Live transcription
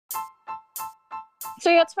So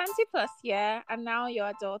you're 20 plus, yeah, and now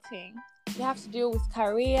you're adulting. You have to deal with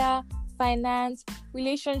career, finance,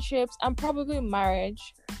 relationships, and probably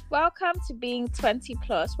marriage. Welcome to Being 20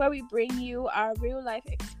 plus, where we bring you our real life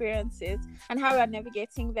experiences and how we are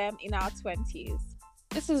navigating them in our 20s.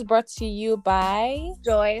 This is brought to you by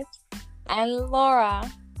Joy and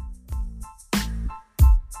Laura.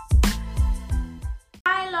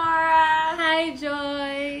 Hi, Laura. Hi,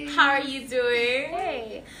 Joy. How are you doing?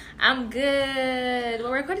 Hey, I'm good.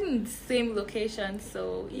 We're recording in the same location,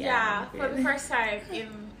 so yeah, for the first time in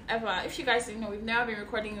ever. If you guys didn't know, we've never been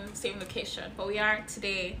recording in the same location, but we are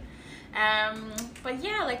today. But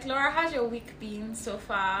yeah, like Laura, how's your week been so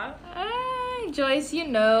far? Joyce, you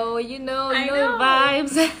know the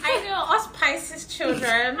vibes. I know, us Pisces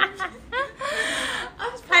children.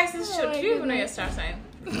 Us Pisces children. Do you even know your star sign?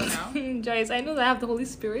 Joyce, I know that I have the Holy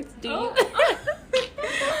Spirit. Do you?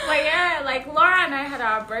 But yeah, like Laura and I had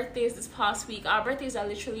our birthdays this past week. Our birthdays are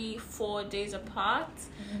literally 4 days apart.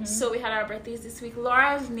 Mm-hmm. So we had our birthdays this week.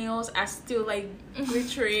 Laura's nails are still like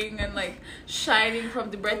glittering and like shining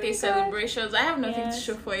from the birthday celebrations. I have nothing to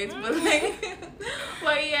show for it, but like,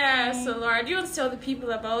 but yeah. So Laura, do you want to tell the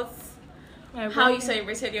people about how you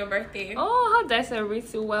celebrated your birthday? Oh, how did I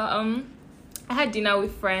celebrate it? Well, I had dinner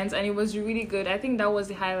with friends and it was really good. I think that was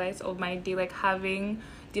the highlight of my day, like having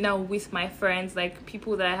dinner with my friends, like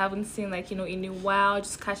people that I haven't seen like in a while,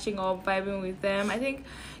 just catching up, vibing with them. I think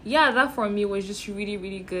that for me was just really,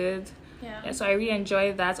 really good. Yeah, so I really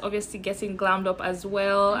enjoyed that. Obviously getting glammed up as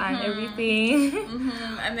well and everything.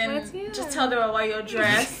 And then just tell them about your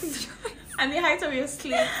dress and the height of your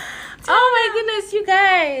sleeve. Oh my goodness, you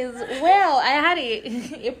guys. Well, I had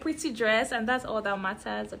a pretty dress and that's all that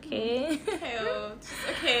matters, okay?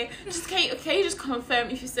 Okay. Can you just confirm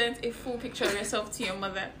if you sent a full picture of yourself to your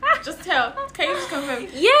mother? Just tell. Can you just confirm?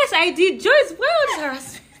 Yes, I did. Joyce, well,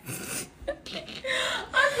 okay,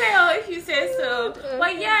 well, if you say so.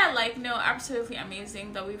 But yeah, like, no, absolutely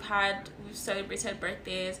amazing that we've celebrated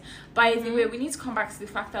birthdays. By the way, we need to come back to the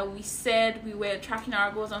fact that we said we were tracking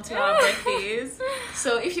our goals until our birthdays.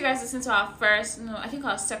 So if you guys listen to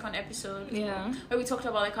our second episode, where we talked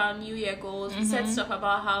about like our New Year goals, we said stuff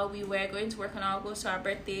about how we were going to work on our goals to our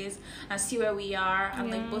birthdays and see where we are, and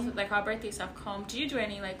like both like our birthdays have come. Did you do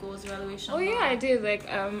any like goals evaluation? Oh yeah, I did. Like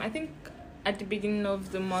I think at the beginning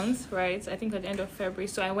of the month, right? I think at the end of February.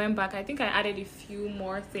 So I went back. I think I added a few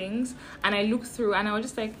more things and I looked through and I was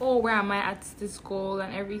just like, oh, where am I at this goal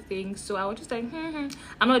and everything? So I was just like, I'm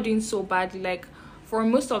not doing so badly. Like for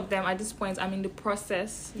most of them at this point, I'm in the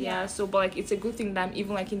process. Yeah. So, but like, it's a good thing that I'm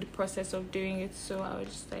even like in the process of doing it. So I was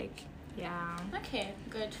just like, yeah. Okay,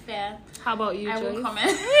 good, fair. How about you, Joyce? I won't comment.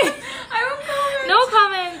 I won't comment. No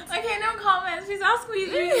comments. Okay, no comments. Please ask me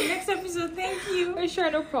in the next episode. Thank you.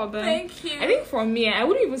 Sure, no problem. Thank you. I think for me, I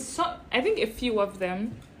wouldn't even. I think a few of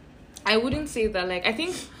them, I wouldn't say that. Like, I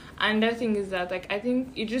think another thing is that like I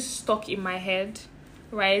think it just stuck in my head,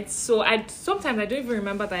 right? So sometimes I don't even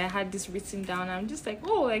remember that I had this written down. I'm just like,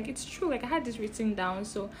 oh, like it's true. Like I had this written down.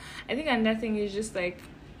 So I think another thing is just like,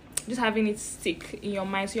 just having it stick in your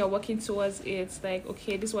mind, so you're working towards it. It's like,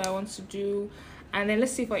 okay, this is what I want to do. And then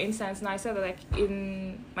let's say for instance, now I said that like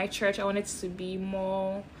in my church I wanted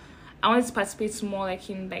to participate more like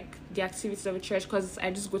in like the activities of the church, because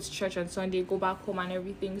I just go to church on Sunday, go back home and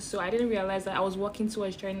everything. So I didn't realize that I was working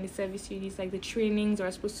towards joining the service units, like the trainings I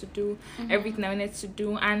was supposed to do, everything I wanted to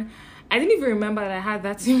do. And I didn't even remember that I had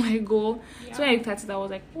that in my goal. So when I looked at it, I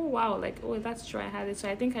was like, oh wow, like, oh, that's true, I had it. So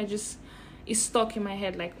I think it's stuck in my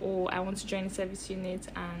head, like, oh, I want to join the service unit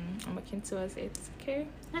and I'm working towards it. Okay,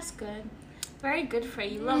 that's good. Very good for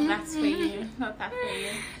you. Love that for you. Love that for you.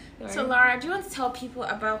 Sorry. So Laura, do you want to tell people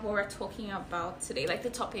about what we're talking about today, like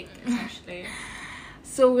the topic essentially?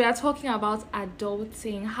 So we are talking about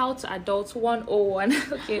adulting, how to adult 101.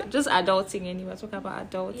 Okay, just adulting anyway. We're talking about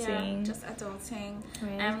adulting. Yeah, just adulting.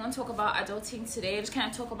 Right. And we want to talk about adulting today. Just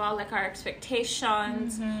kind of talk about like our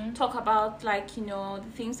expectations, talk about like, the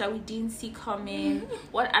things that we didn't see coming,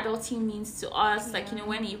 what adulting means to us, like,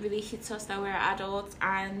 when it really hits us that we're adults,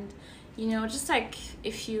 and just like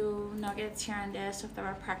a few nuggets here and there, stuff that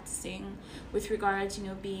we're practicing with regards,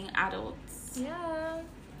 being adults. Yeah.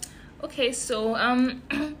 Okay, so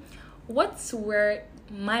what were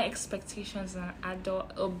my expectations as an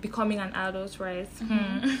adult, or becoming an adult, right? So for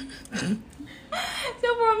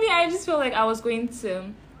me, I just felt like I was going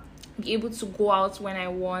to be able to go out when I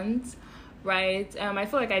want, right? I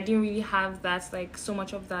feel like I didn't really have that, like so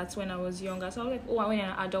much of that when I was younger. So I was like, oh, when you're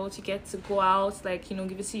an adult, you get to go out, like,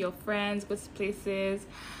 see your friends, go to places.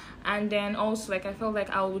 And then also like I felt like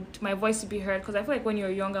my voice would be heard, because I feel like when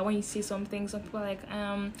you're younger, when you say something, some people are like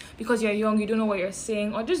because you're young you don't know what you're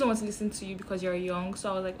saying, or just don't want to listen to you because you're young.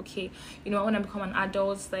 So I was like, okay, you know, when I become an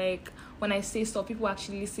adult, like when I say stuff, people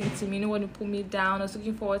actually listen to me, no one will put me down. I was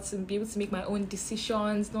looking forward to be able to make my own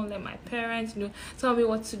decisions, don't let my parents, you know, tell me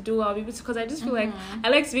what to do. I'll be able to, because I just feel like I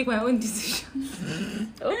like to make my own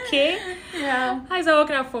decisions. Okay. Yeah. How is that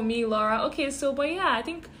working out for me, Laura? Okay, so but yeah, I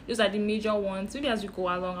think those are the major ones. Maybe as we go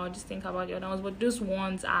along, I'll just think about the other ones. But those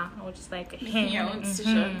ones are, I was just like making your own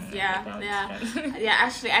decisions. Yeah.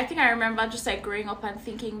 Actually, I think I remember just like growing up and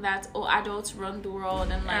thinking that adults run the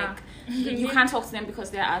world, and like you can't talk to them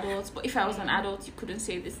because they're adults. But if I was an adult, you couldn't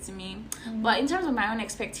say this to me. But in terms of my own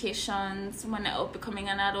expectations when I was becoming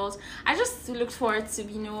an adult, I just looked forward to,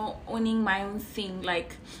 you know, owning my own thing,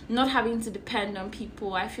 like not having to depend on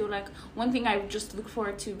people. I feel like one thing I would just look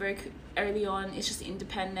forward to very early on is just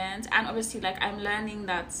independence. And obviously like I'm learning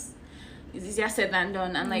that it's easier said than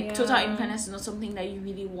done, and like total independence is not something that you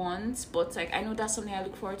really want, but like I know that's something I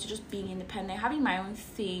look forward to, just being independent, having my own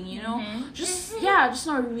thing, you know, just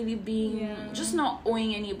not really being just not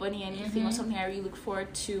owing anybody anything, or something I really look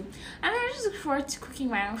forward to. And I just look forward to cooking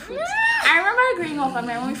my own food. I remember growing up and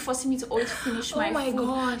my mom forcing me to always finish my food.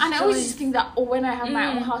 Gosh, and I always just think that when I have my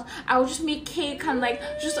own house, I would just make cake and like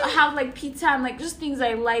just have like pizza and like just things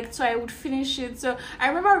I liked, so I would finish it. So I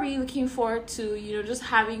remember really looking forward to, you know, just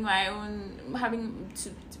having my own,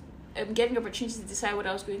 getting the opportunity to decide what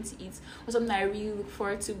I was going to eat was something I really look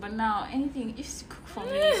forward to. But now anything if you cook for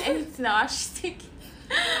me, anything I'll actually take.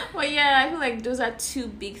 But yeah, I feel like those are two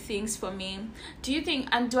big things for me. Do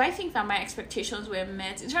I think that my expectations were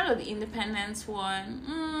met in terms of the independence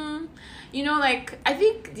one? You know, like I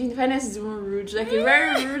think the independence is even rude, like a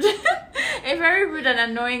very rude and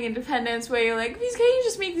annoying independence where you're like, please, can you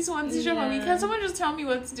just make this one decision for me? Can someone just tell me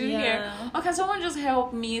what to do here? Or can someone just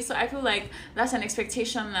help me? So I feel like that's an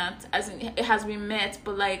expectation that it has been met,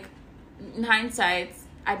 but like in hindsight,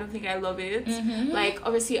 I don't think I love it. Like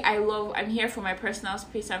obviously I'm here for my personal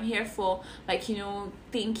space, I'm here for like, you know,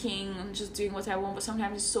 thinking and just doing what I want, but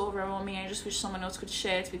sometimes it's so overwhelming. I just wish someone else could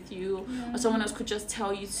share it with you, or someone else could just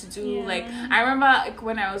tell you to do. Like I remember like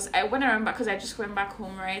when I remember because I just went back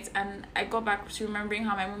home, right, and I got back to remembering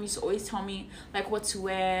how my mom used to always tell me like what to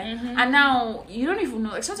wear, and now you don't even know,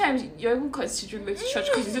 like sometimes you're even considering going to church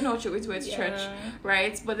because you don't know what you're going to wear to church,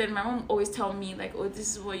 right? But then my mom always tell me like, oh,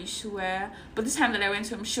 this is what you should wear. But this time that I went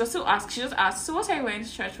to him, she just asked, so what are you wearing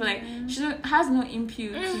to church? But like she has no input,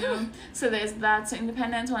 you know. So there's that. So independent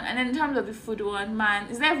one. And then in terms of the food one, man,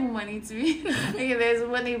 is there even money to be okay, there's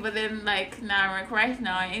money, but then like now, like right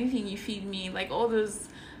now, anything you feed me, like all those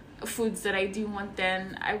foods that I do want,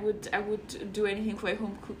 then I would do anything for a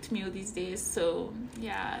home cooked meal these days. So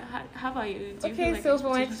yeah, how about you? Do you feel like so for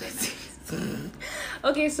my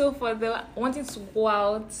okay, so for the wanting to go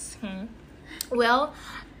out, well,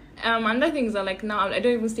 another things are like now I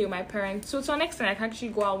don't even stay with my parents, so to an extent I can actually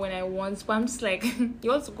go out when I want, but I'm just like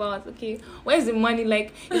you want to go out, okay, where's the money?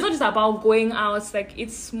 Like it's not just about going out, like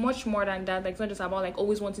it's much more than that. Like it's not just about like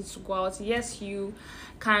always wanting to go out. Yes, you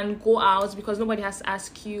can go out because nobody has to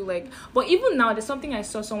ask you, like, but even now there's something I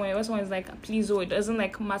saw somewhere where someone is like, please, it doesn't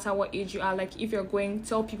like matter what age you are, like if you're going,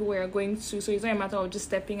 tell people where you're going to, so it's not a matter of just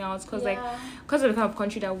stepping out, because like because of the kind of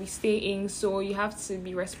country that we stay in, so you have to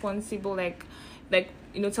be responsible, like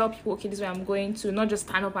you know, tell people, okay, this is where I'm going to, not just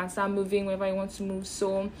stand up and start moving whenever you want to move.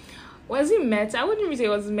 So was it met? I wouldn't really say it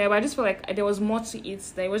was met, but I just felt like there was more to it,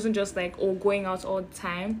 that it wasn't just like going out all the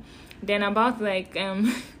time. Then about like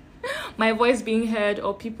my voice being heard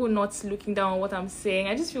or people not looking down on what I'm saying,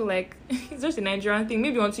 I just feel like it's just a Nigerian thing.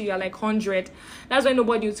 Maybe until you're like 100, that's why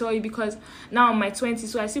nobody will tell you, because now I'm in my 20s,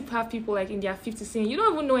 so I still have people like in their 50s saying, you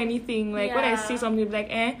don't even know anything. Like when I say something,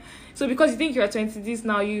 like so because you think you're 20 this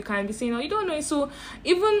now, you can be saying, oh, you don't know it. So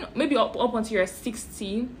even maybe up until you're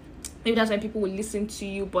 60, maybe that's when people will listen to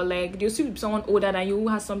you, but like there'll still be someone older than you who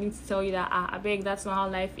has something to tell you that I beg, that's not how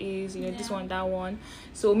life is, you know, this one, that one.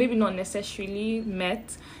 So maybe not necessarily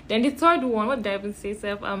met. Then the third one, what did I even say,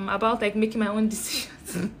 Seth? About like making my own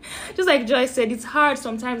decisions. Just like Joy said, it's hard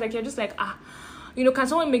sometimes, like you're just like, you know, can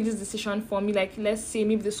someone make this decision for me? Like, let's say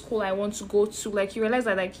maybe the school I want to go to, like you realize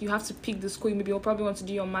that like you have to pick the school maybe you'll probably want to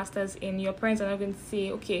do your master's in. Your parents are not going to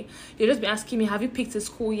say, okay, they'll just be asking me, have you picked a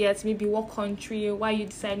school yet? Maybe what country? Why are you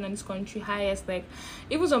deciding on this country highest? Like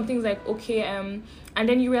even some things like, okay, and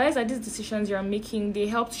then you realize that these decisions you're making, they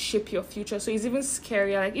help to shape your future. So it's even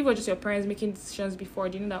scarier. Like if it was just your parents making decisions before,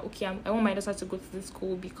 do you know that, okay, I want my daughter to go to this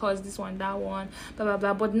school because this one, that one, blah blah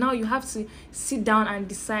blah. But now you have to sit down and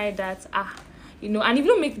decide that you know, and if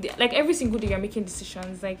you don't make like every single day you're making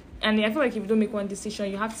decisions, like, and I feel like if you don't make one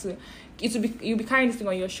decision, you have to, you'll be carrying this thing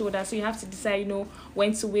on your shoulder, so you have to decide, you know,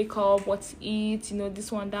 when to wake up, what to eat, you know,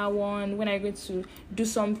 this one, that one, when are you going to do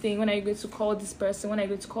something, when are you going to call this person, when are you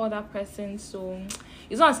going to call that person. So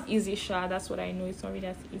it's not as easy, Sha. That's what I know. It's not really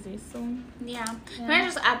as easy. So yeah. Can I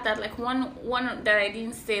just add that, like, one that I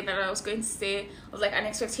didn't say that I was going to say was like an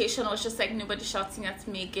expectation was just like nobody shouting at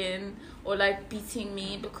Megan or like beating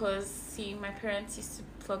me, because see, my parents used to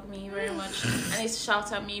flog me very much and they used to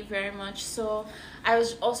shout at me very much. So I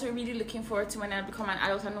was also really looking forward to when I become an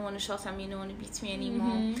adult and no one to shout at me, no one to beat me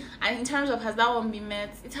anymore. And in terms of has that one been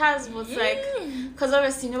met, it has, but like, because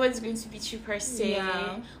obviously nobody's going to beat you per se,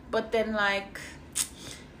 but then like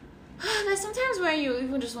there's sometimes where you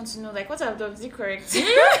even just want to know, like, what I've done, is it correct? You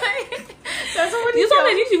sometimes need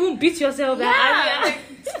to even beat yourself. Like,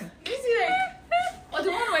 you see, like, or the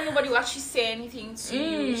one where nobody will actually say anything to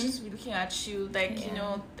you, just be looking at you, like, you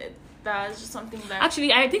know, that's just something that...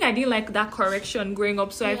 Actually, I think I didn't like that correction growing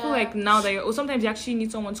up, so I feel like now that or sometimes you actually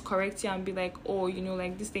need someone to correct you and be like, oh, you know,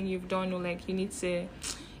 like, this thing you've done, or like, you need to,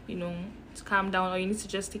 you know, to calm down, or you need to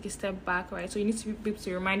just take a step back, right? So you need to be able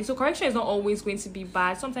to remind you. So correction is not always going to be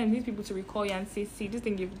bad. Sometimes you need people to recall you and say, see, this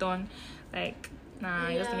thing you've done, like, nah,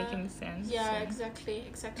 it doesn't make any sense. Yeah, so. exactly.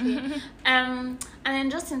 And then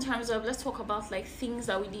just in terms of, let's talk about like things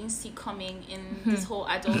that we didn't see coming in this whole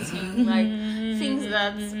adulting, like things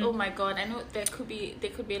that, oh my god, I know there could be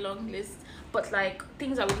a long list, but like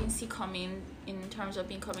things that we didn't see coming in terms of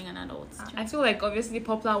becoming an adult. I feel like obviously the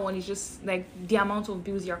popular one is just like the amount of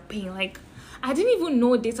bills you're paying. Like, I didn't even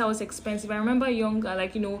know data was expensive. I remember younger,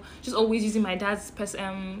 like, you know, just always using my dad's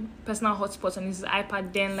personal hotspot on his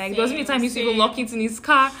iPad then. Like, there was any time he used to even lock it in his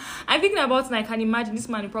car. I'm thinking about it, and I can imagine this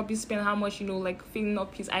man will probably spend how much, you know, like, filling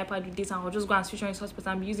up his iPad with data, and I'll just go and switch on his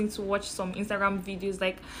hotspot and be using to watch some Instagram videos.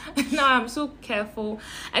 Like, now I'm so careful.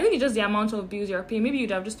 I think it's just the amount of bills you're paying. Maybe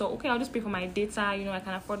you'd have just thought, okay, I'll just pay for my data, you know, I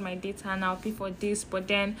can afford my data, and I'll pay for this. But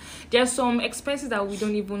then there's some expenses that we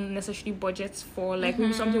don't even necessarily budget for. Like,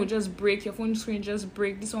 maybe something will just break, your phone screen just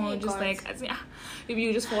break, this one will just like, I think, maybe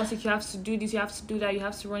you just fall sick, you have to do this, you have to do that, you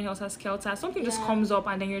have to run helter skelter, something just comes up,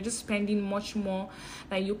 and then you're just spending much more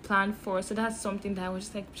than you planned for. So that's something that was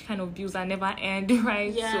just like kind of bills that never end,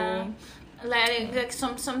 right? So like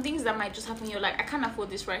some things that might just happen, you're like, I can't afford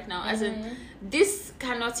this right now, as in this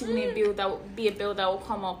cannot even be a bill that will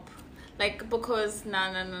come up. Like, because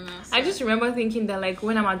no. So. I just remember thinking that, like,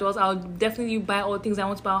 when I'm adult, I'll definitely buy all the things I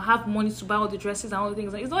want to buy. I'll have money to buy all the dresses and all the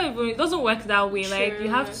things. Like, it doesn't work that way. True. Like, you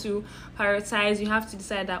have to prioritize. You have to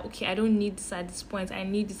decide that, okay, I don't need this at this point. I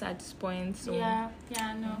need this at this point. So no.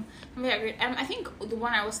 I agree. I think the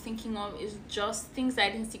one I was thinking of is just things that I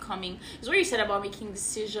didn't see coming. It's what you said about making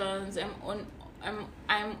decisions.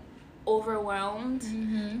 I'm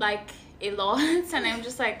overwhelmed, like, a lot, and I'm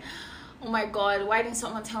just like, oh my god, why didn't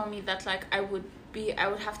someone tell me that, like, I would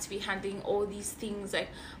have to be handling all these things, like,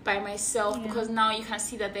 by myself, because now you can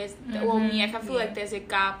see that there's I can feel like there's a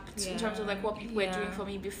gap in terms of like what people were doing for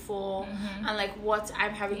me before, and like what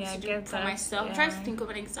I'm having to do for myself. I'm trying to think of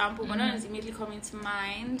an example, but none is immediately coming to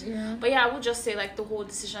mind. But I would just say like the whole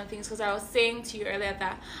decision things, because I was saying to you earlier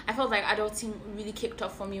that I felt like adulting really kicked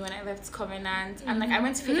off for me when I left Covenant, and like I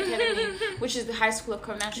went to Faith Academy, which is the high school of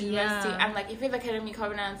Covenant University, and like in Faith Academy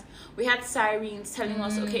Covenant we had sirens telling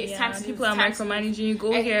us, okay, it's time to people are micromanaging you,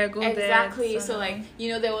 go here, go there. Exactly. So like, you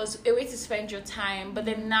know, there was a way to spend your time, but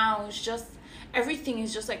then now it's just everything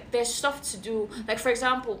is just like there's stuff to do. Like, for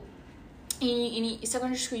example, in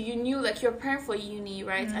secondary school, you knew like you're preparing for uni,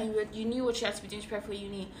 right? And you knew what you had to be doing to prepare for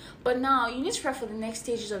uni. But now you need to prepare for the next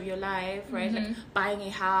stages of your life, right? Like buying a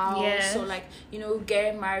house, or like, you know,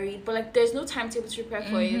 getting married. But like there's no timetable to prepare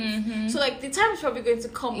for it. So like the time is probably going to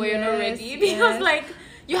come where you're not ready, because like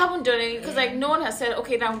you haven't done anything, because like no one has said,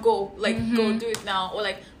 okay, now go, like go do it now, or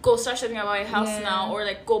like go start studying about your house now, or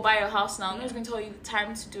like go buy your house now. No one's going to tell you the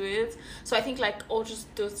time to do it. So I think like all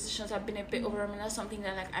just those decisions have been a bit overwhelming. That's something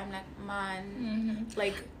that like I'm like, man,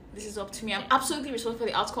 like this is up to me. I'm absolutely responsible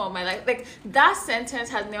for the outcome of my life. Like that sentence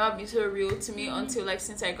has never been so real to me until like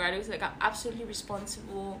since I graduated. Like I'm absolutely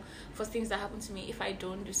responsible for things that happen to me if I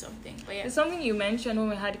don't do something. But yeah, it's something you mentioned when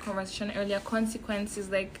we had the conversation earlier. Consequences,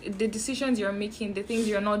 like the decisions you're making, the things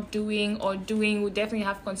you're not doing or doing will definitely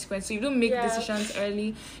have consequences. So if you don't make decisions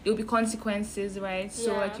early, there will be consequences, right?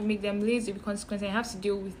 So like you make them late, there will be consequences, and you have to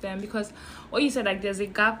deal with them. Because what you said, like there's a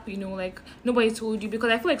gap, you know, like nobody told you. Because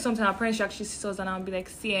I feel like sometimes our parents should actually sit us down and be like,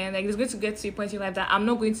 see, then like it's going to get to a point in your life that I'm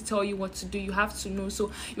not going to tell you what to do. You have to know.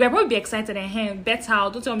 So you might probably be excited and hey, better,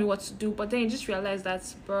 don't tell me what to do. But then you just realize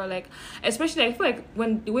that, bro, like, especially I feel like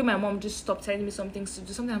when the way my mom just stopped telling me some things to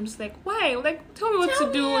do, sometimes I'm just like, why? Like, tell me what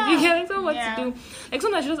to do. You get like, tell me what to do. Like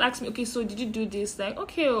sometimes she just asks me, okay, so did you do this? Like,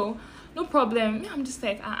 okay, oh, no problem. I'm just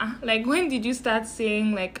like, like, when did you start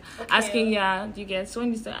saying, like, asking, do you get, so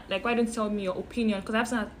when you start, like, why don't you tell me your opinion?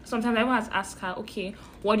 Because sometimes I want to ask her, okay,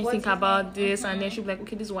 what do you think about this? And then she'll be like,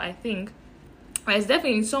 okay, this is what I think. But it's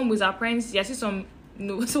definitely in some ways our parents, I see some,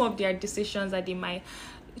 some of their decisions that they might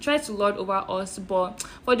try to lord over us, but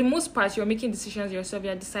for the most part you're making decisions yourself.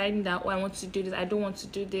 You're deciding that, oh, I want to do this, I don't want to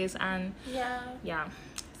do this, and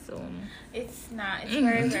so it's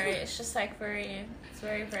very very it's just like very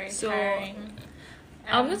so tiring.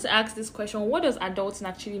 I'm going to ask this question: what does adulting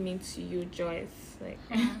actually mean to you, Joyce? Like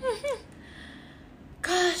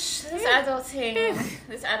gosh, this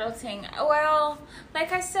adulting, well,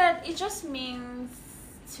 like I said, it just means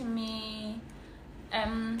to me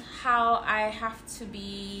how I have to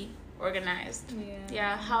be organized.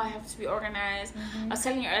 How I have to be organized. I was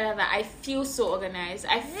telling you earlier that I feel so organized.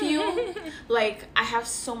 I feel like I have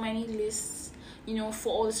so many lists, you know,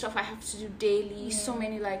 for all the stuff I have to do daily. So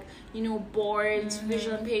many, like, you know, boards,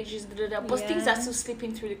 vision pages, but things are still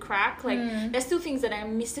slipping through the crack. Like there's still things that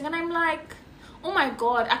I'm missing, and I'm like, oh my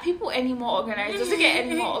god, are people any more organized? Does it get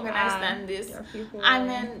any more organized than this? And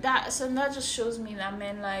then that just shows me that,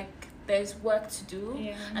 man, like, there's work to do.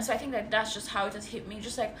 And so I think that that's just how it has hit me,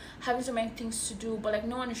 just like having so many things to do, but like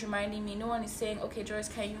no one is reminding me, no one is saying, okay, Joyce,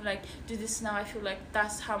 can you like do this now? I feel like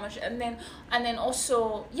that's how much. And then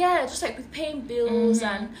also just like with paying bills,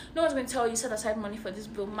 and no one's going to tell you set aside money for this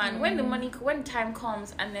bill, man. When the time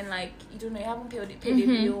comes and then like you don't know, you haven't paid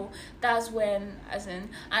the bill, that's when, as in,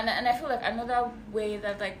 and I feel like another way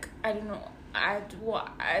that, like, I don't know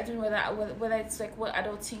whether it's like what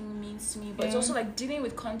adulting means to me, but it's also like dealing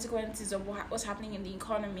with consequences of what's happening in the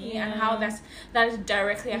economy and how that is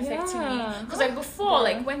directly affecting me. Because like before,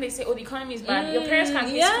 like when they say, oh, the economy is bad, your parents can't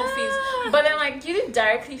pay school fees, but then like you didn't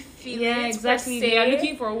directly feel it. Exactly. They are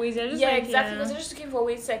looking for ways. They're just exactly, because they're just looking for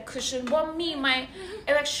ways to like cushion. But me, I'm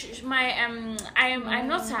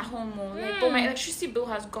not at home, but my electricity bill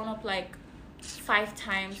has gone up like 5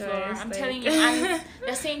 times. I'm telling you, and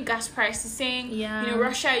they're saying gas prices, saying you know,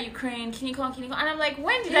 Russia, Ukraine, can you come, and I'm like,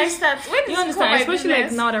 when did I start? When did you understand? Especially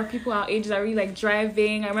like now that people our age are really like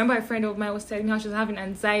driving. I remember a friend of mine was telling me how she was having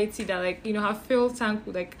anxiety that, like, you know, her fuel tank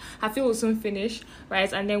would soon finish,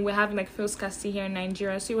 right? And then we're having like fuel scarcity here in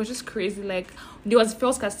Nigeria, so it was just crazy. Like there was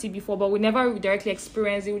fuel scarcity before, but we never directly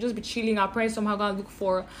experienced it. We just be chilling. Our parents somehow gonna look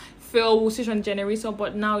for fuel, we'll switch on generator,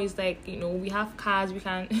 but now it's like, you know, we have cars, we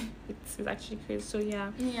can it's actually crazy. So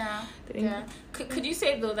could you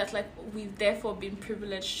say though that like we've therefore been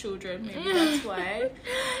privileged children? Maybe that's why.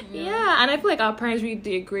 And I feel like our parents really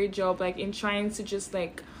did a great job, like, in trying to just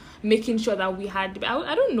like making sure that we had,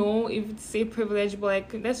 I don't know if it's say privilege, but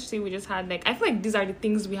like let's say we just had, like, I feel like these are the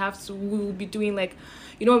things we will be doing, like,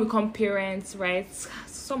 you know, when we become parents, right? It's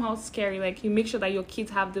somehow scary. Like, you make sure that your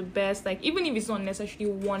kids have the best, like, even if it's not necessarily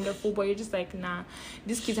wonderful, but you're just like, nah,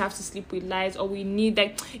 these kids have to sleep with lights, or we need,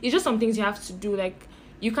 like, it's just some things you have to do. Like,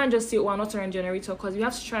 you can't just say, oh, I'm not on a generator, because you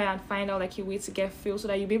have to try and find out like a way to get fuel so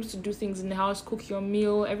that you'll be able to do things in the house, cook your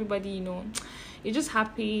meal, everybody, you know, you're just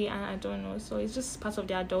happy, and I don't know, so it's just part of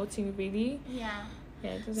the adulting, really.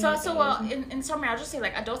 So well, in summary, I'll just say,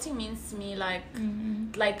 like, adulting means to me like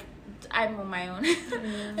like I'm on my own.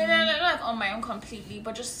 Not like on my own completely,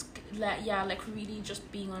 but just like really just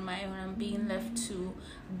being on my own and being left to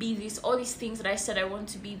be all these things that I said I want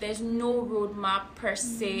to be. There's no roadmap per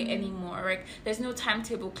se anymore. Like, there's no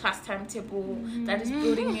class timetable that is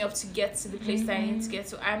building me up to get to the place that I need to get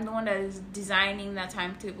to. I'm the one that is designing that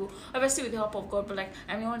timetable, obviously with the help of God, but like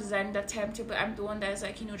I'm the one designing that timetable. I'm the one that is,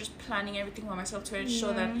 like, you know, just planning everything for myself to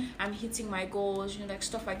ensure that I'm hitting my goals, you know, like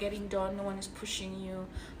stuff are getting done, no one is pushing you,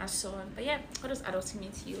 and so on. But what does adulting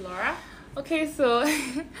mean to you, Laura? Okay, so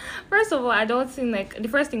first of all, adulting, like, the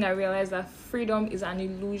first thing I realized that freedom is an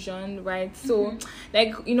illusion, right? So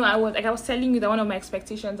like, you know, I was telling you that one of my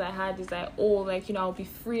expectations I had is like, oh, like, you know, I'll be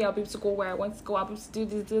free, I'll be able to go where I want to go, I'll be able to do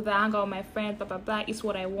this, do that, hang out with my friends, blah blah blah. It's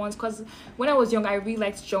what I want, because when I was young, I really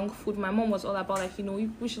liked junk food. My mom was all about, like, you know,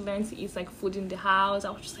 we should learn to eat like food in the house. I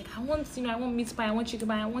was just like, I want meat pie, I want chicken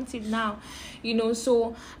pie, I want it now, you know.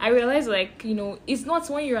 So I realized, like, you know, it's not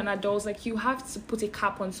when you're an adult, like, you have to put a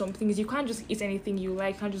cap on some things. You can't can't just eat anything you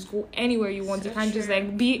like. You can't just go anywhere you want. So You can't just true.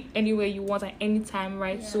 like be anywhere you want at any time,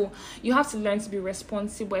 right? Yeah. So you have to learn to be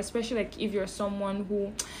responsible, especially like if you're someone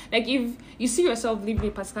who, like, if you see yourself living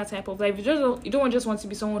a particular type of life, you don't just want to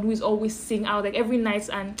be someone who is always staying out like every night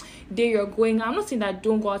and day you're going out. I'm not saying that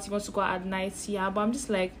don't go out, you want to go out at night, yeah, but I'm just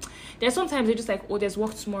like, there's sometimes they're just like, oh, there's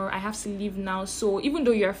work tomorrow, I have to leave now. So even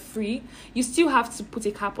though you're free, you still have to put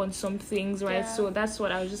a cap on some things, right? Yeah. So that's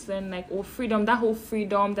what I was just learning, like, oh, freedom, that whole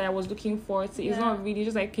freedom that I was looking for to, is not really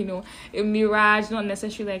just like, a mirage, not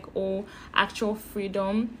necessarily like, oh, actual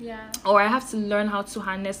freedom. Yeah. Or I have to learn how to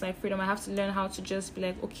harness my freedom. I have to learn how to just be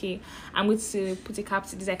like, okay, I'm going to put a cap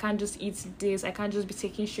to this. I can't just eat this. I can't just be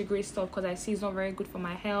taking sugary stuff because I see it's not very good for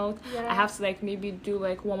my health. Yeah. I have to like maybe do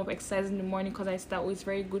like warm-up exercise in the morning because I see that it's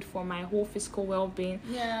very good for my whole physical well-being.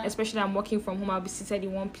 Yeah. Especially I'm working from home, I'll be seated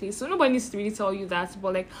in one place. So nobody needs to really tell you that.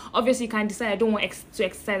 But like, obviously you can decide, I don't want to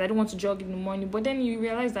exercise. I don't want to jog in the morning. But then you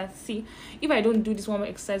realize that, see, if I don't do this warm-up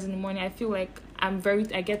exercise in the morning, I feel like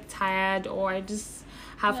I get tired, or I just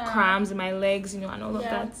have cramps in my legs, and all of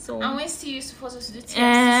that. So and when Steve used to force us to do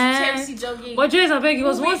TMC jogging. But Joyce, I beg, it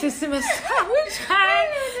was once a semester. Which kind?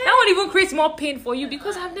 That one even creates more pain for you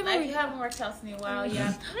because I've never. Like, you haven't worked out in a while,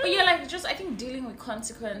 yeah. But yeah, like, just I think dealing with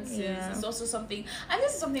consequences is also something. And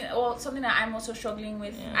this is something that I'm also struggling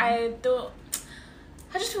with. Yeah.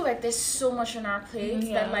 I just feel like there's so much on our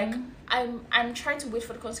plate that like I'm trying to wait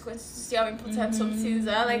for the consequences to see how important some things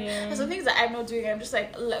are. Like there's some things that I'm not doing. I'm just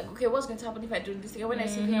like okay, what's going to happen if I do this thing? And when I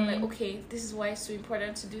see things, I'm like, okay, this is why it's so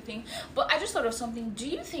important to do things. But I just thought of something. Do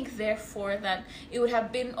you think therefore that it would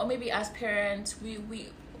have been, or maybe as parents,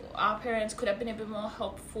 our parents could have been a bit more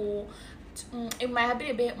helpful? It might have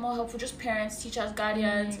been a bit more helpful, just parents, teachers,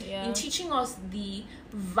 guardians, in teaching us the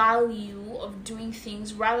value of doing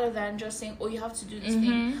things rather than just saying, oh, you have to do this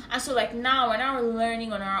thing. And so like now we're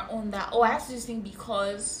learning on our own that, oh, I have to do this thing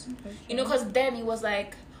because because then it was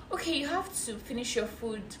like, okay, you have to finish your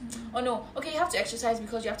food. Or no, okay, you have to exercise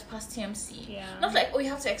because you have to pass TMC. Not like, oh, you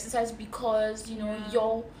have to exercise because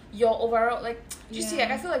your overall, like, you see,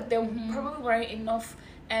 like, I feel like there probably weren't enough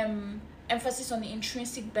emphasis on the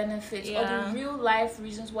intrinsic benefits or the real life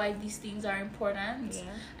reasons why these things are important.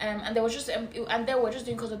 And they were just and they were just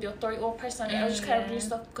doing because of the authority, or personally I was just kind of doing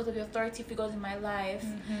stuff because of the authority figures in my life.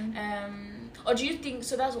 Or do you think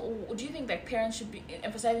do you think like parents should be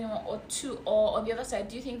emphasizing one or two? Or on the other side,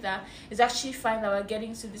 do you think that it's actually fine that we're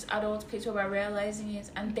getting to this adult place where we're realizing it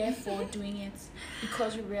and therefore doing it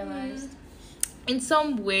because we realized? In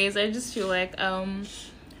some ways, I just feel like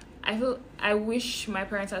I wish my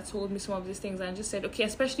parents had told me some of these things and just said, okay,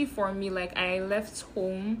 especially for me, like, I left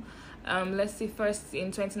home, let's say first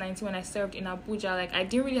in 2019 when I served in Abuja. Like, I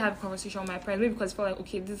didn't really have a conversation with my parents, maybe because I felt like,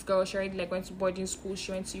 okay, this girl, she already like went to boarding school,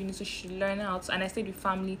 she went to uni, so she should learn how to, and I stayed with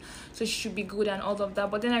family, so she should be good and all of that.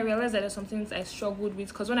 But then I realized that there's some things I struggled with,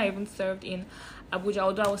 because when I even served in Abuja,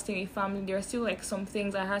 although I was staying with family, there are still like some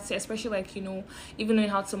things I had to, especially like, even knowing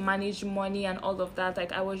how to manage money and all of that.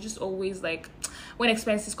 Like, I was just always like, when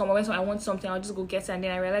expenses come, or when I want something, I'll just go get it, and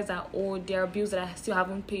then I realize that, oh, there are bills that I still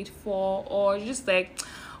haven't paid for, or just like,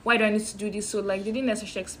 why do I need to do this? So like, they didn't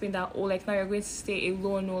necessarily explain that, oh, like, now you're going to stay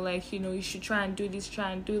alone, or like, you should try and do this,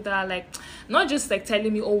 try and do that. Like, not just like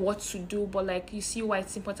telling me, oh, what to do, but like, you see why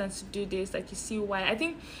it's important to do this. Like, you see why. I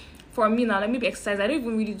think for me now, like, maybe exercise, I don't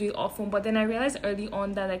even really do it often, but then I realized early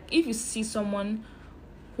on that like, if you see someone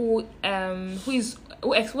who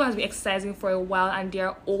has been exercising for a while and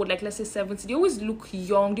they're old, like let's say 70, they always look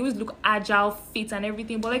young, they always look agile, fit and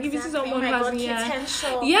everything. But like, if you see someone who has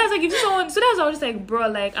potential, it's like, if you see someone, so that's why I was just like, bro,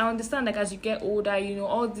 like, I understand, like, as you get older,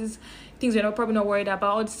 all these things you're probably not worried about,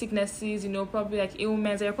 all the sicknesses, probably like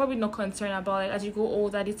ailments that you're probably not concerned about, like, as you go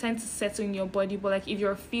older, they tend to settle in your body. But like, if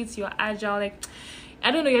you're fit, you're agile, like, I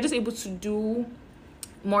don't know, you're just able to do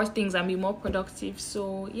more things and be more productive.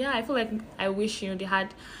 So yeah, I feel like I wish they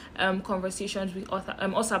had conversations with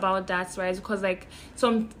us about that, right? Because like,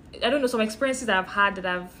 some experiences that I've had that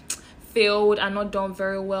I've failed and not done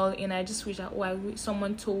very well in, I just wish that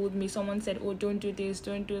someone told me, someone said, oh, don't do this,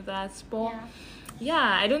 don't do that. But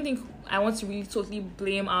yeah, I don't think I want to really totally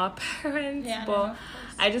blame our parents, but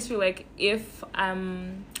I just feel like if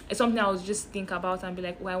it's something I'll just think about and be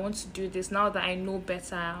like, oh, I want to do this. Now that I know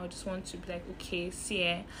better, I just want to be like, okay, see,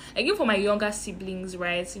 like, even for my younger siblings,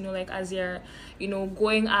 right? Like, as they're,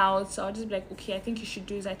 going out, so I'll just be like, okay, I think you should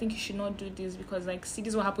do this. I think you should not do this, because like, see,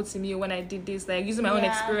 this is what happened to me when I did this. Like, using my own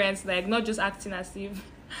experience, like, not just acting as if.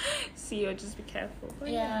 see or just be careful. But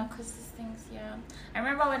yeah, because these things, yeah. I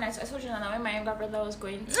remember when I told you that when my younger brother was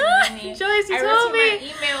going to uni, Joyce, you I told wrote me. him an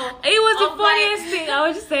email. It was the of, funniest like, thing. I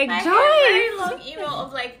was just like, a Joyce. very long email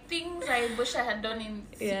of like things I wish I had done in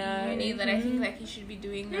uni that I think like he should be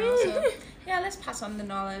doing now. So yeah, let's pass on the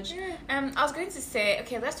knowledge. I was going to say,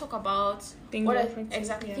 okay, let's talk about Things what we're are practicing,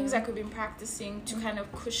 exactly things I could be practicing to kind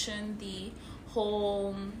of cushion the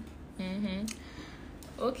whole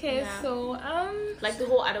Okay, Yeah. so like the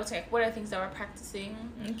whole adult tech. What are things that we're practicing?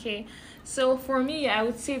 okay, so for me, I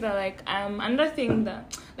would say that like another thing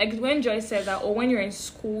that like when Joy said that, or when you're in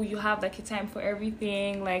school, you have like a time for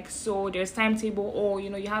everything. Like so, there's timetable, or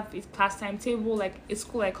you have a class timetable. Like a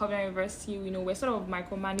school like Covenant University, we're sort of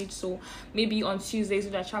micromanaged. So maybe on Tuesdays,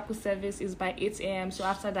 so the chapel service is by 8 a.m. So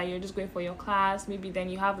after that, you're just going for your class. Maybe then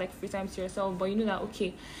you have like free time to yourself. But you know that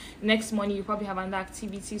okay, next morning you probably have another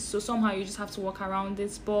activity. So somehow you just have to work around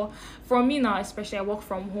this. But for me now, especially, I work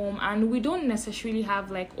from home, and we don't necessarily have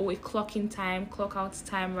like a clock in time, clock out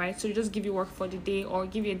time, right? So just give you work for the day or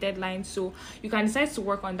give you a deadline, so you can decide to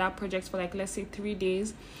work on that project for like, let's say 3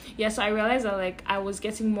 days. Yeah, so I realized that like I was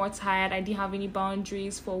getting more tired. I didn't have any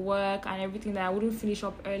boundaries for work and everything, that I wouldn't finish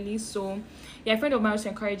up early. So yeah, a friend of mine was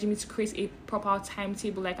encouraging me to create a proper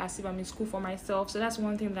timetable, like as if I'm in school for myself. So that's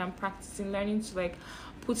one thing that I'm practicing, learning to like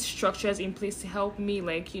put structures in place to help me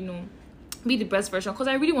like be the best version, because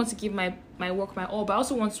I really want to give my work my all, but I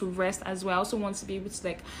also want to rest as well. I also want to be able to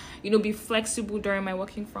like be flexible during my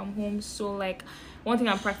working from home. So like one thing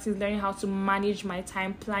I'm practicing is learning how to manage my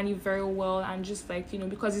time, plan it very well, and just like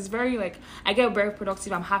because it's very like I get very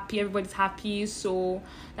productive, I'm happy, everybody's happy. So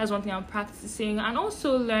that's one thing I'm practicing. And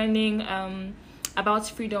also learning about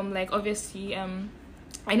freedom. Like obviously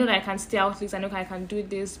I know that I can stay out late, I know that I can do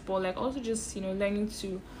this, but like also just learning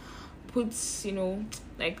to put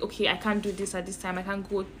like okay, I can't do this at this time, I can't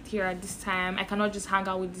go here at this time, I cannot just hang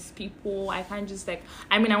out with these people, I can't just like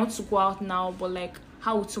I want to go out now, but like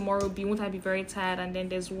how would tomorrow be? Won't I be very tired and then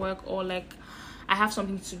there's work, or like I have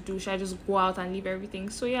something to do, should I just go out and leave everything?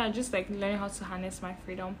 So yeah, just like learning how to harness my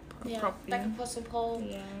freedom properly. Like a possible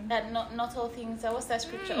that not all things what's that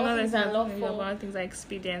scripture, all not things are lawful, all things are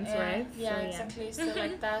expedient, right? Yeah, so, exactly. So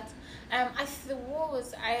like that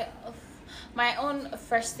my own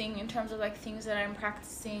first thing in terms of like things that I'm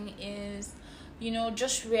practicing is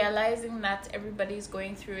just realizing that everybody's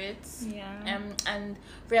going through it, and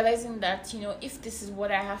realizing that if this is what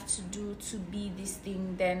I have to do to be this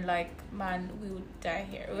thing, then like man, we would die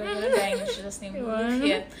here, we would die in Jesus' name, we live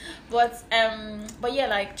here. But yeah,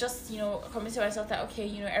 like just committing to myself that okay,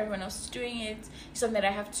 everyone else is doing it, it's something that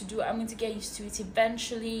I have to do, I'm going to get used to it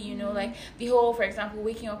eventually. Like the whole, for example,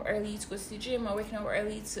 waking up early to go to the gym, or waking up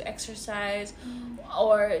early to exercise,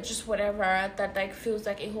 or just whatever that like feels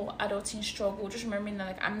like a whole adulting struggle. Just remembering that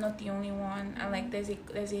like I'm not the only one, and like there's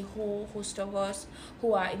a whole host of us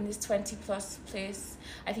who are in this 20 plus place.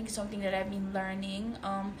 I think it's something that I've been learning.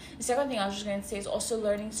 The second thing I was just going to say is also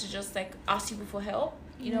learning to just like ask people for help,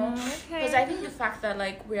 because I think the fact that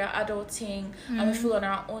like we are adulting and we feel on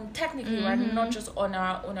our own, technically we're not just on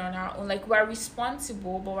our own, like we're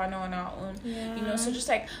responsible, but we're not on our own. So just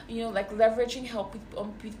like like leveraging help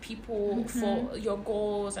with people for your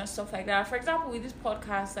goals and stuff like that. For example, with this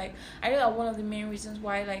podcast, like I know that one of the main reasons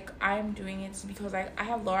why like I'm doing it is because like I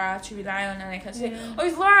have Laura to rely on, and I can say oh,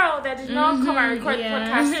 it's Laura that did not come and record the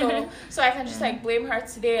podcast, so I can just like blame her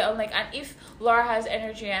today. And like, and if Laura has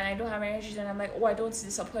energy and I don't have energy, then I'm like, oh, I don't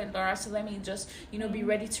disappoint Laura, so let me just be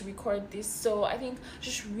ready to record this. So I think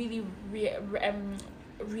just really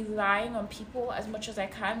relying on people as much as I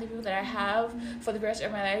can, the people that I have for the rest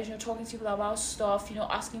of my life, talking to people about stuff,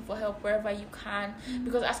 asking for help wherever you can,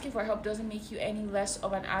 because asking for help doesn't make you any less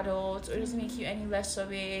of an adult, or it doesn't make you any less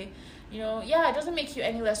of a it doesn't make you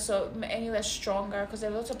any less stronger, because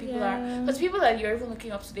there are lots of people because people that you're even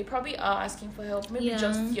looking up to, they probably are asking for help. Maybe you're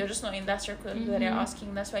just not in that circle of people that they're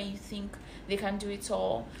asking. That's why you think they can do it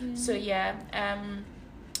all. So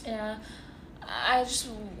I just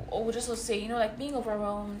would also say, like being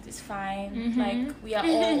overwhelmed is fine. Like we are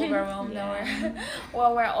all overwhelmed, and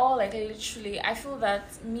we're all like literally. I feel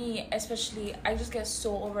that me especially, I just get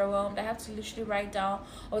so overwhelmed. I have to literally write down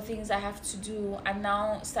all things I have to do, and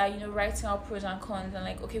now start writing out pros and cons, and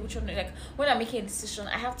like okay, which one, like when I'm making a decision,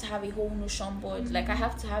 I have to have a whole Notion board. Like I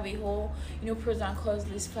have to have a whole pros and cons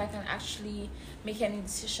list before I can actually make any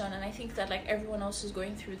decision. And I think that like everyone else is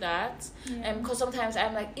going through that, because sometimes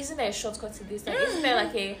I'm like, isn't there a shortcut to this? Like, isn't there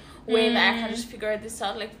like a way that I can just figure this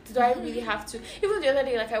out. Like, do I really have to? Even the other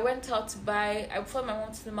day, like, I went out to buy, I followed my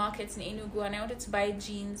mom to the market in Enugu, and I wanted to buy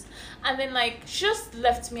jeans, and then like she just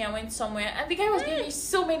left me and went somewhere, and the guy was giving me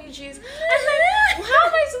so many jeans. I'm like, how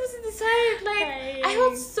am I supposed to decide? Like, I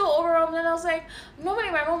felt so overwhelmed, and I was like,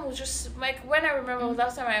 normally my mom was just like, when I remember the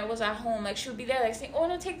last time I was at home, like she would be there like saying, oh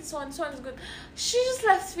no, take this one is good. She just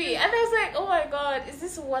left me, and I was like, oh my god, is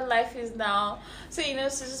this what life is now? So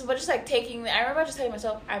but just like taking, I remember just telling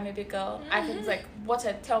myself, I'm a big girl, I can like,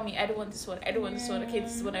 tell me, I don't want this one, okay,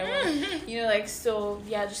 this is what I want. Like, so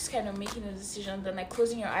yeah, just kind of making a decision, then like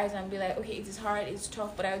closing your eyes and be like, okay, it is hard, it's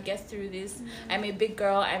tough, but I'll get through this. I'm a big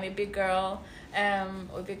girl, or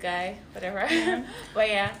big guy, whatever. But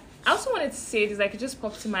yeah, I also wanted to say this, like, it just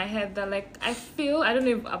popped in my head that, like, I feel, I don't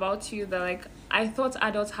know about you, that, like, I thought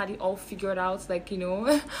adults had it all figured out, like,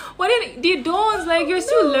 what they don't, like, you're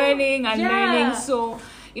still learning and learning, so,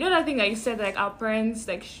 that thing that you said, like, our parents,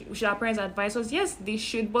 like, should our parents advise us? Yes, they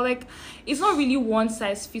should, but, like, it's not really one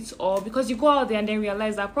size fits all, because you go out there and then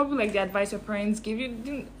realize that probably, like, the advice your parents give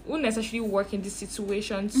you won't necessarily work in this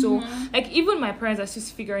situation, so, like, even my parents are still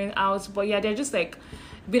figuring out, but yeah, they're just, like,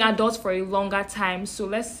 been adults for a longer time, so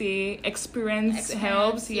let's say experience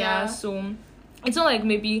helps, so it's not like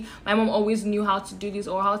maybe my mom always knew how to do this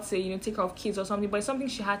or how to take care of kids or something, but it's something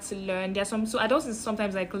she had to learn. So adults is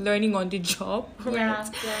sometimes like learning on the job,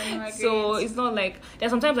 right? So it's not like there's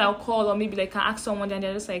sometimes I'll call or maybe like I ask someone and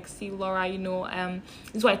they're just like, see Laura,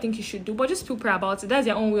 this is what I think you should do, but just feel pray about it. That's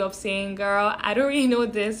their own way of saying, girl, I don't really know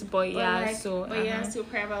this, but yeah, still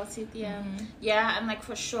pray about it. Yeah, and like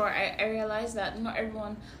for sure I realized that not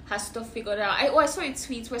everyone has stuff figured out. I saw a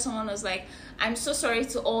tweet where someone was like, I'm so sorry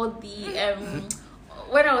to all the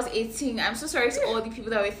when I was 18, I'm so sorry to all the people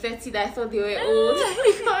that were 30 that I thought they were old.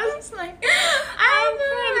 Because it's like,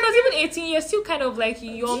 because even 18, you're still kind of like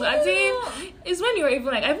young. I think it's when you're even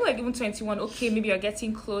like, I feel like even 21, okay, maybe you're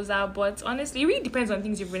getting closer, but honestly, it really depends on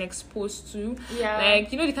things you've been exposed to. Yeah. Like,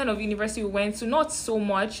 the kind of university we went to, not so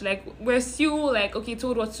much. Like, we're still like, okay,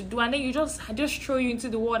 told what to do, and then you just throw you into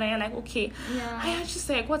the world, and you're like, okay, I just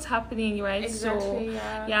like, what's happening, right? Exactly,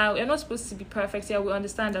 so, we're not supposed to be perfect. Yeah, we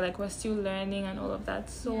understand that, like, we're still learning and all of that.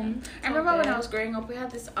 So I remember when I was growing up, we had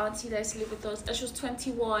this auntie that used to live with us, and she was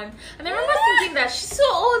 21, and I remember thinking that she's so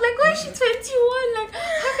old. Like, why is she 21? Like,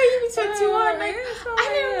 how can you be 21? Like,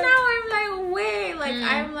 and then now I'm like, wait, like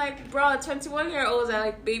I'm like, bro, 21-year-olds are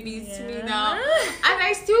like babies to me now, and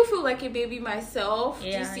I still feel like a baby myself. So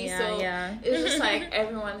it's just like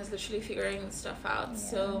everyone is literally figuring stuff out.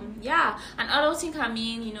 So and adulting can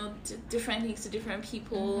mean different things to different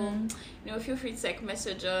people. Feel free to like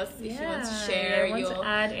message us if you want to share to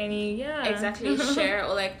add any exactly share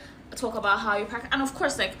or like talk about how you practice, and of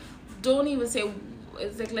course like don't even say,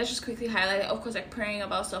 it's like, let's just quickly highlight, of course, like praying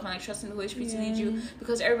about stuff and like trusting the Holy Spirit to lead you,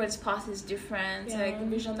 because everybody's path is different. Like the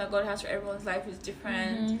vision that God has for everyone's life is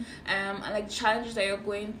different, and like the challenges that you're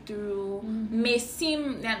going through may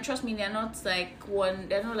seem, trust me, they're not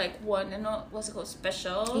what's it called,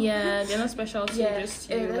 special. They're not special to just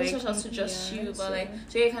you. They're special to just you, but like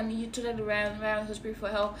so you totally around the Holy Spirit for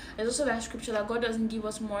help. There's also that scripture that God doesn't give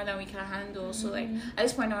us more than we can handle. So like at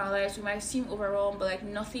this point in our lives we might seem overwhelmed, but like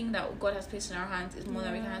nothing that God has placed in our hands is more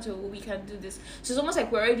than we can handle. We can do this. So it's almost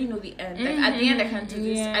like we already know the end. Like at the end I can do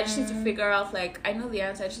this. I just need to figure out, like, I know the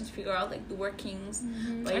answer, I just need to figure out like the workings.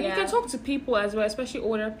 But and you can talk to people as well, especially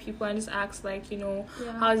older people, and just ask like,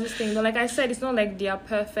 how's this thing. But like I said, it's not like they are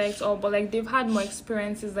perfect but like they've had more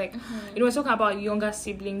experiences. Like we're talking about younger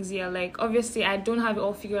siblings here. Like obviously I don't have it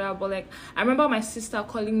all figured out, but like I remember my sister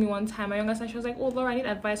calling me one time, my younger sister, she was like, oh Laura, I need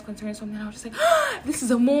advice concerning something. And I was just like, this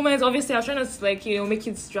is a moment. Obviously I was trying to like make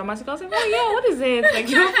it dramatic. I was like, oh yeah, what is it? Like,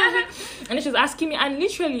 and then she was asking me, and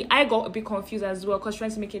literally I got a bit confused as well, because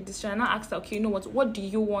trying to make a decision. And I asked her, okay, what do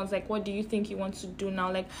you want? Like, what do you think you want to do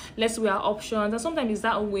now? Like, let's weigh our options. And sometimes it's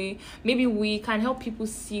that way. Maybe we can help people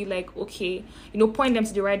see, like, okay, point them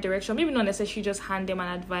to the right direction. Maybe not necessarily just hand them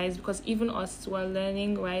an advice, because even us, we're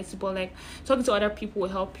learning, right? But like talking to other people will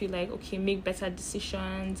help you, like, okay, make better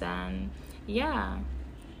decisions. And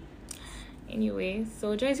anyway,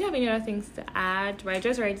 so Joyce, do you have any other things to add? Right,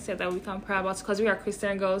 Joyce already said that we can pray about it because we are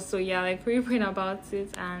Christian girls, so like we're praying about it,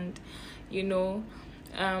 and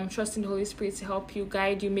trusting the Holy Spirit to help you,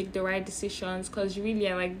 guide you, make the right decisions, because you really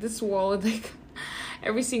are like this world, like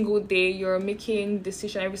every single day you're making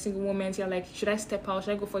decision, every single moment you're like, should I step out,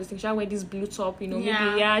 should I go for this thing, should I wear this blue top, maybe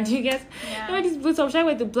do you get wear this blue top, should I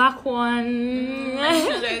wear the black one?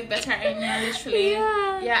 Look better literally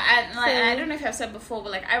and like, I don't know if I've said before,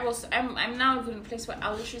 but like I'm now in a place where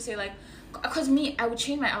I'll literally say like, Because me, I would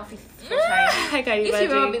change my outfit 4 times. I can If you've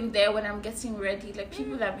ever imagine. been there when I'm getting ready, like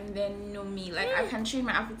people that have been there know me. Like I can change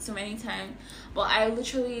my outfit so many times, but I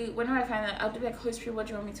literally, whenever I find that, I'll be like, "Host, what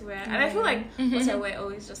do you want me to wear?" And I feel like what I wear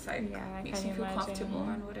always just like I makes can me feel imagine. comfortable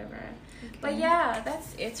and whatever. Okay. But yeah,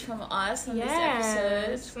 that's it from us on this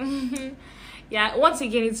episode. Yeah, once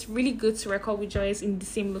again, it's really good to record with Joyce in the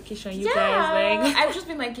same location. You guys, like, I've just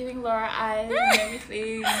been like giving Laura eyes and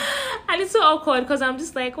everything. and it's so awkward because I'm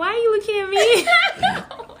just like, why are you looking at me?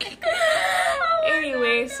 Oh my God.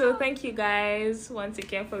 Anyway, so thank you guys once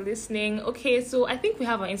again for listening. Okay, so I think we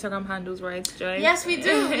have our Instagram handles, right, Joyce? Yes, we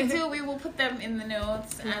do. We do. We will put them in the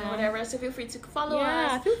notes and whatever. So feel free to follow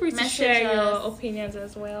us. Feel free to message share us. your opinions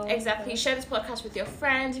as well. Exactly. Share this podcast with your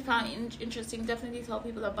friends. If you found it interesting, definitely tell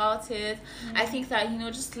people about it. I think that,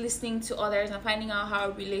 just listening to others and finding out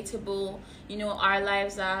how relatable, our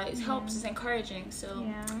lives are, it helps. It's encouraging. So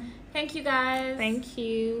thank you guys. Thank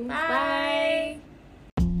you. Bye.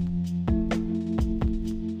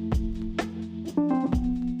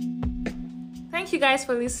 Thank you guys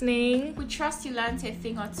for listening. We trust you learned a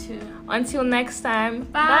thing or two. Until next time.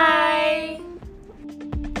 Bye.